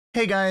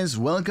Hey guys,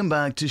 welcome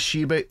back to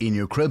Shiba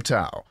Inu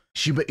Crypto.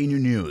 Shiba Inu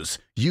News,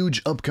 huge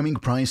upcoming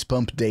price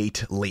pump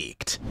date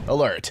leaked.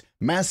 Alert,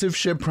 massive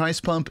SHIB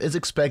price pump is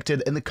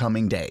expected in the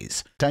coming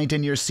days.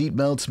 Tighten your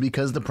seatbelts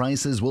because the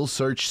prices will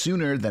surge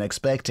sooner than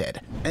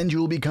expected, and you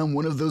will become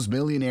one of those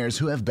millionaires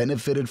who have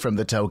benefited from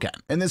the token.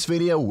 In this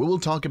video, we will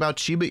talk about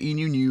Shiba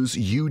Inu News'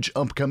 huge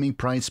upcoming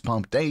price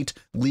pump date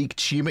leaked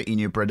Shiba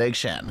Inu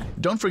prediction.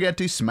 Don't forget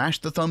to smash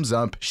the thumbs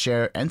up,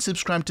 share, and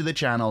subscribe to the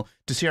channel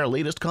to see our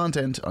latest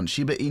content on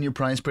Shiba Inu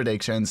price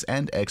predictions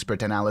and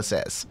expert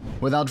analysis.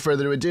 Without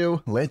further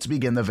ado, let's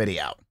begin the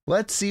video.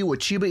 Let's see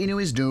what Shiba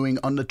Inu is doing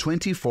on the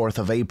 24th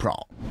of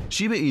April.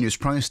 Shiba Inu's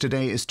price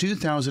today is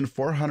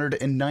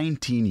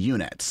 2,419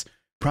 units.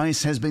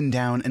 Price has been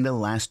down in the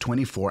last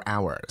 24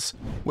 hours.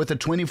 With a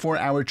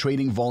 24-hour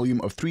trading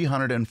volume of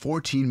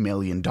 $314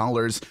 million,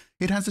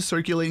 it has a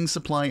circulating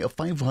supply of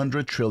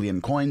 500 trillion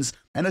coins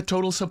and a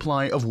total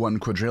supply of 1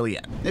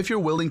 quadrillion. If you're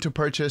willing to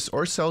purchase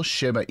or sell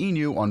Shiba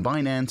Inu on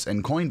Binance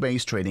and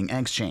Coinbase Trading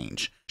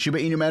Exchange, Shiba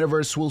Inu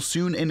Metaverse will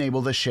soon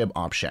enable the SHIB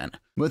option.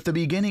 With the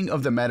beginning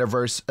of the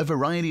Metaverse, a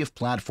variety of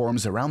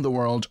platforms around the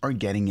world are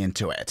getting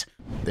into it.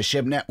 The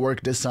SHIB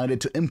network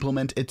decided to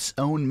implement its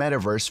own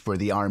Metaverse for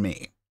the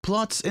army.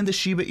 Plots in the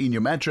Shiba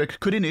Inu metric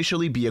could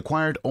initially be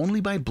acquired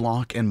only by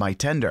block and by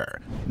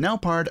tender. Now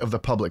part of the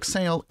public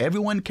sale,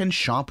 everyone can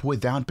shop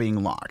without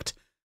being locked.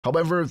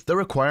 However, the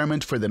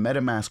requirement for the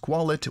MetaMask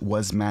wallet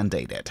was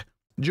mandated.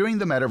 During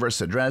the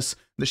Metaverse address,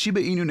 the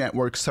Shiba Inu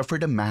network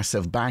suffered a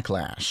massive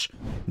backlash.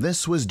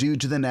 This was due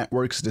to the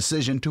network's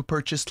decision to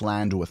purchase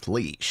land with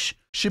leash.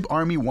 SHIB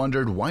Army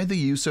wondered why the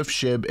use of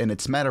SHIB in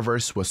its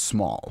metaverse was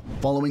small.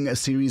 Following a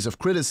series of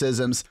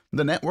criticisms,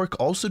 the network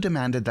also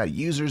demanded that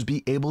users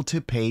be able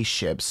to pay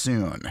SHIB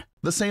soon.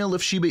 The sale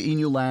of Shiba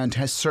Inu land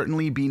has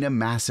certainly been a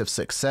massive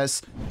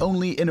success.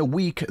 Only in a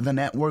week, the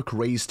network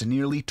raised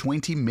nearly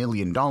 $20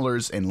 million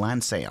in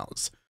land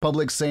sales.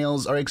 Public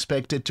sales are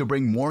expected to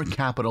bring more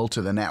capital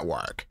to the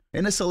network.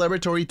 In a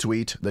celebratory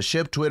tweet, the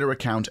SHIB Twitter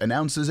account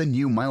announces a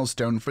new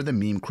milestone for the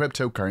meme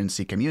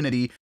cryptocurrency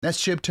community as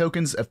SHIB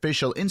Token's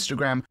official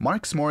Instagram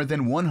marks more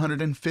than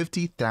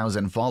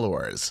 150,000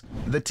 followers.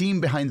 The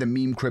team behind the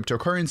meme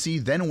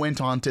cryptocurrency then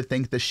went on to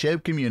thank the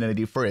SHIB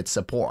community for its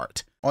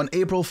support. On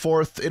April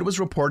 4th, it was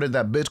reported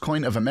that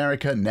Bitcoin of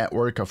America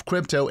network of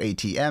crypto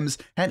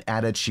ATMs had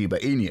added Shiba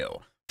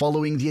Inu,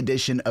 following the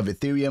addition of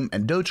Ethereum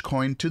and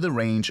Dogecoin to the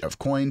range of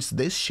coins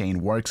this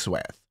chain works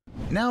with.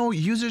 Now,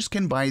 users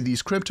can buy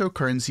these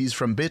cryptocurrencies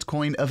from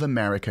Bitcoin of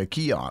America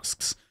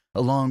kiosks,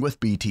 along with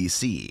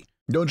BTC.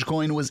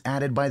 Dogecoin was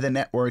added by the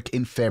network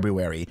in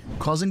February,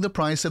 causing the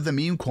price of the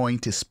meme coin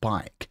to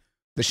spike.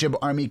 The SHIB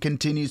Army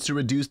continues to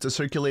reduce the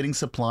circulating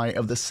supply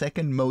of the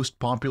second most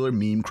popular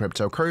meme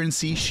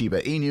cryptocurrency,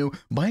 Shiba Inu,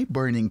 by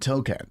burning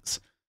tokens.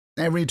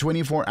 Every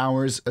 24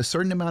 hours, a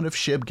certain amount of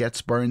SHIB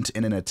gets burnt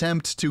in an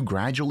attempt to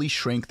gradually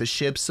shrink the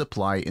SHIB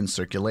supply in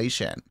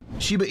circulation.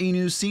 Shiba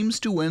Inu seems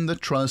to win the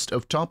trust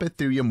of top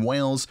Ethereum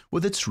whales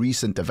with its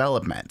recent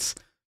developments,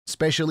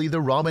 especially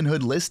the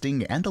Robinhood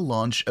listing and the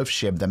launch of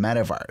SHIB the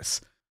Metaverse.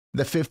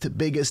 The fifth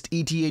biggest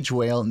ETH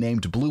whale,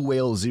 named Blue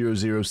Whale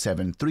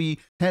 0073,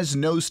 has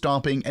no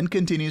stopping and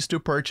continues to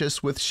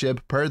purchase with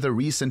SHIB per the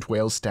recent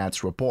whale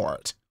stats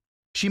report.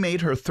 She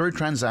made her third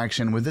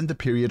transaction within the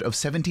period of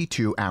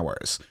 72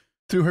 hours.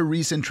 Through her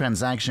recent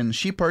transaction,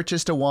 she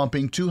purchased a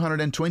whopping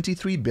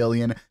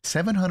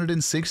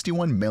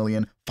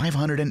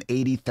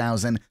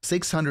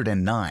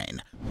 223,761,580,609,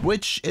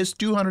 which is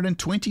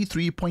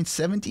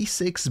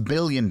 $223.76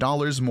 billion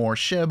more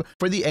SHIB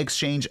for the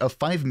exchange of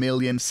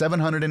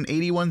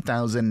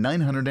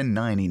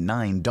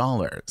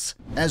 $5,781,999.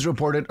 As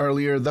reported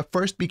earlier, the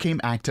first became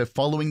active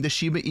following the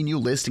Shiba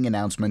Inu listing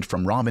announcement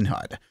from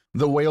Robinhood.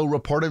 The whale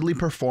reportedly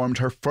performed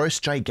her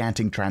first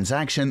gigantic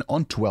transaction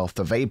on 12th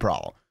of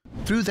April.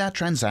 Through that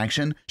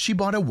transaction, she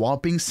bought a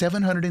whopping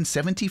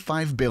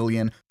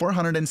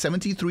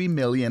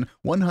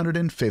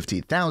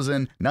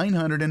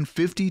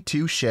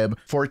 775,473,150,952 SHIB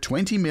for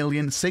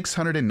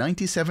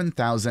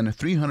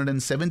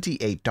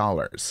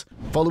 $20,697,378.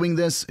 Following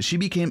this, she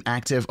became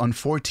active on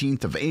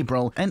 14th of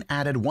April and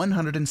added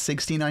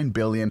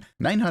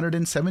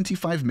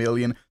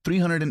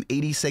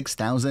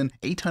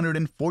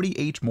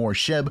 169,975,386,848 more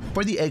SHIB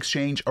for the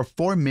exchange of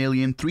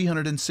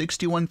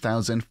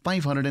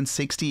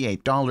 $4,361,568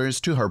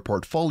 to her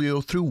portfolio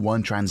through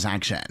one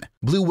transaction.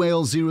 Blue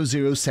Whale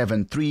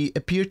 0073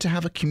 appeared to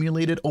have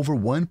accumulated over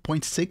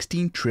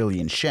 1.16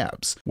 trillion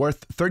SHIBs,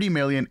 worth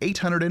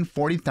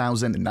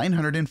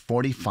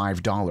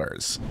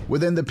 $30,840,945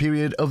 within the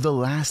period of the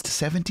last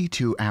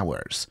 72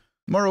 hours.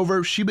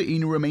 Moreover, Shiba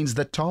Inu remains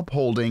the top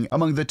holding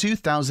among the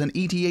 2,000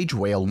 ETH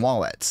whale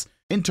wallets.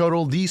 In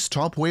total, these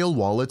top whale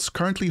wallets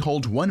currently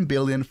hold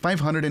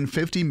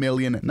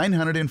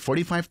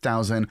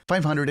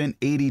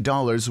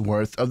 $1,550,945,580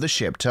 worth of the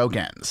SHIB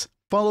tokens.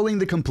 Following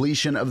the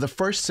completion of the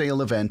first sale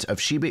event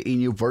of Shiba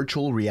Inu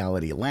virtual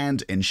reality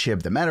land in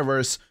SHIB the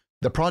Metaverse,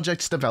 The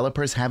project's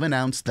developers have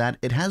announced that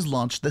it has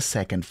launched the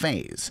second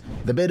phase.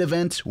 The bid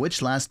event, which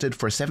lasted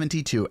for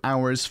 72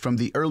 hours from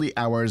the early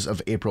hours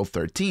of April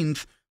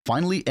 13th,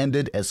 finally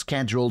ended as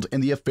scheduled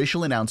in the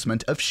official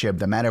announcement of Shib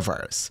the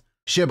Metaverse.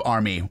 Shib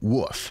Army,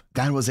 woof,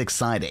 that was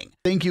exciting.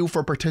 Thank you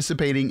for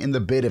participating in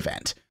the bid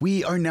event.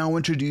 We are now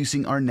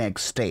introducing our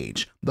next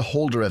stage, the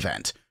holder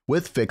event,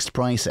 with fixed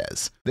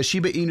prices, the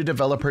Shiba Inu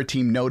developer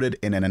team noted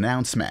in an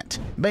announcement.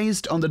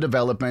 Based on the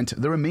development,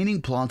 the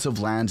remaining plots of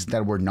land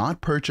that were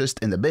not purchased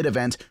in the bid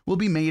event will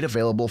be made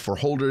available for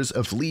holders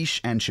of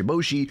Leash and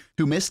Shiboshi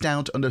who missed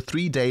out on the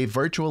 3-day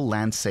virtual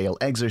land sale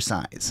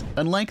exercise.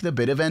 Unlike the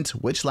bid event,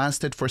 which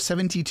lasted for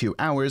 72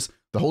 hours,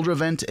 the holder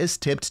event is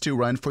tipped to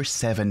run for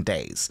 7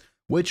 days,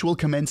 which will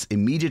commence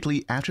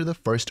immediately after the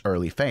first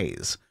early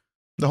phase.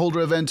 The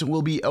holder event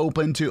will be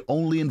open to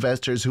only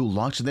investors who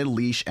locked their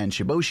Leash and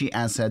Shiboshi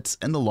assets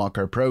in the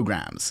locker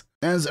programs.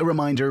 As a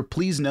reminder,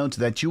 please note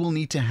that you will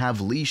need to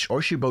have Leash or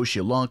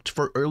Shiboshi locked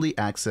for early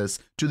access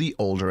to the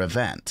older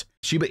event,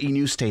 Shiba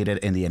Inu stated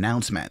in the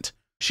announcement.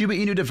 Shiba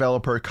Inu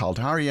developer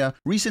Kaldaria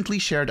recently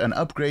shared an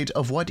upgrade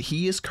of what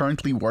he is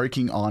currently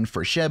working on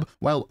for Shib,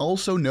 while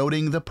also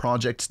noting the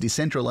project's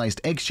decentralized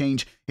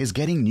exchange is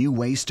getting new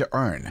ways to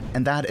earn,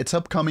 and that its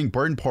upcoming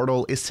burn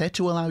portal is set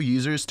to allow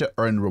users to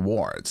earn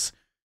rewards.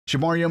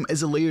 Shibarium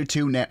is a Layer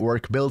 2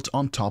 network built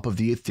on top of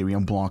the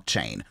Ethereum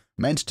blockchain,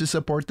 meant to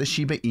support the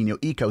Shiba Inu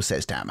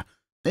ecosystem.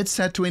 It's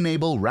set to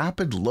enable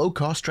rapid,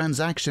 low-cost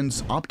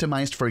transactions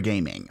optimized for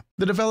gaming.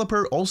 The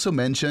developer also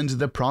mentioned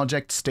the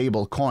project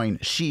stablecoin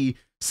Shib,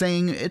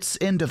 saying it's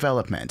in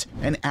development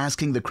and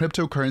asking the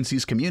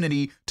cryptocurrencies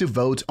community to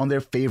vote on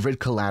their favorite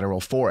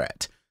collateral for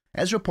it.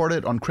 As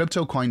reported on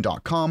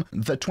CryptoCoin.com,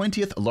 the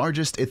 20th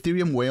largest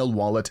Ethereum whale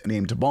wallet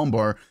named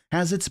Bomber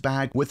has its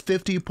bag with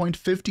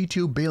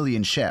 50.52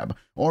 billion Shib,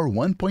 or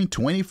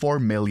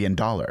 $1.24 million.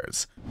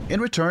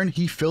 In return,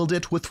 he filled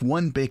it with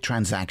one big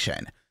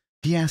transaction.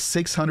 He has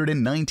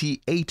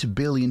 698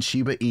 billion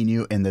Shiba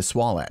Inu in this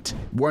wallet,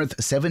 worth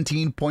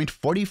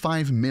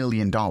 $17.45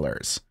 million.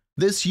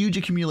 This huge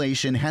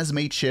accumulation has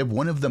made Shib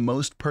one of the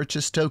most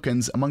purchased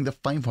tokens among the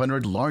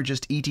 500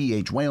 largest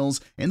ETH whales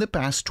in the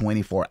past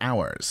 24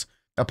 hours.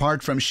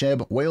 Apart from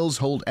Shib, whales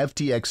hold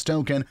FTX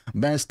token,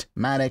 BEST,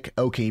 Matic,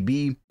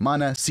 OKB,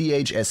 Mana,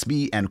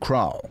 CHSB, and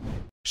Crow.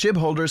 Shib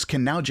holders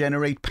can now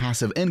generate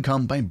passive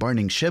income by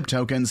burning Shib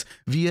tokens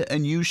via a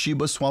new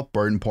Shiba Swap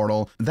burn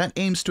portal that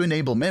aims to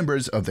enable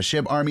members of the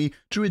Shib army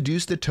to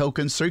reduce the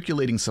token's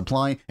circulating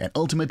supply and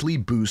ultimately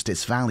boost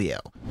its value.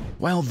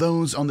 While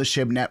those on the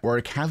Shib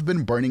network have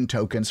been burning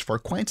tokens for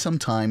quite some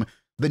time,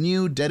 the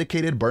new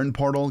dedicated burn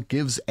portal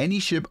gives any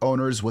Shib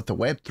owners with a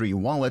Web3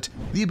 wallet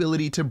the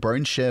ability to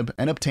burn Shib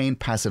and obtain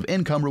passive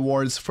income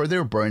rewards for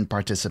their burn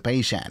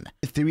participation.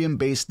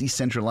 Ethereum-based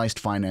decentralized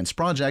finance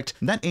project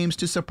that aims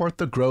to support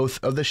the growth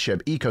of the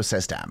Shib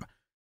ecosystem.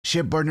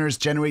 Shib burners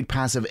generate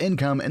passive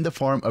income in the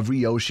form of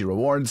Ryoshi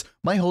rewards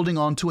by holding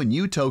on to a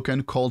new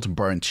token called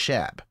Burnt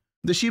Shib.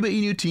 The Shiba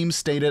Inu team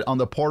stated on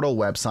the portal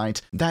website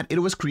that it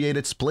was created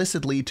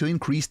explicitly to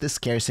increase the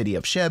scarcity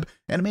of Shib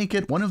and make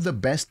it one of the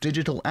best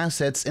digital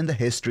assets in the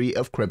history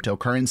of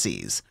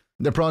cryptocurrencies.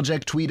 The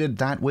project tweeted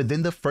that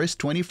within the first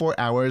 24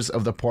 hours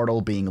of the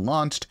portal being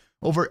launched,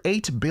 over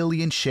 8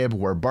 billion Shib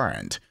were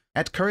burned.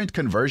 At current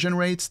conversion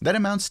rates, that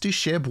amounts to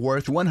Shib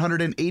worth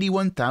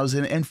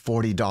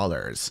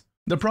 $181,040.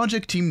 The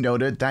project team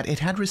noted that it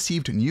had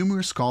received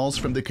numerous calls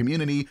from the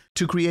community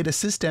to create a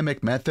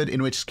systemic method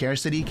in which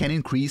scarcity can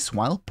increase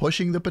while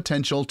pushing the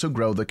potential to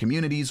grow the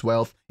community's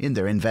wealth in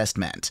their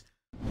investment.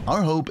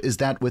 Our hope is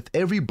that with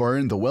every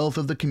burn, the wealth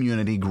of the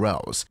community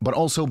grows, but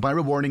also by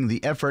rewarding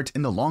the effort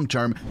in the long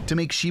term to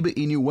make Shiba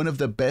Inu one of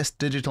the best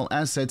digital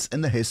assets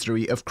in the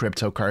history of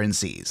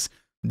cryptocurrencies,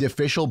 the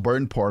official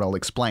burn portal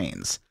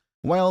explains.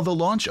 While the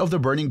launch of the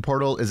burning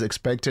portal is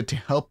expected to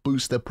help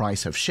boost the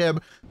price of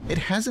Shib, it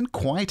hasn't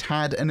quite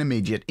had an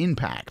immediate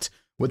impact,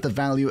 with the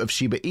value of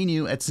Shiba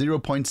Inu at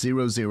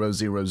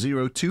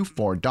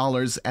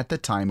 $0.0000024 at the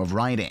time of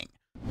writing,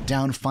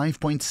 down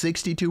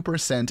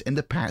 5.62% in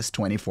the past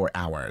 24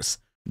 hours.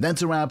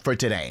 That's a wrap for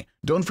today.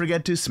 Don't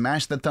forget to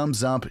smash the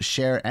thumbs up,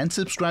 share, and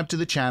subscribe to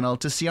the channel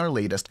to see our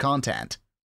latest content.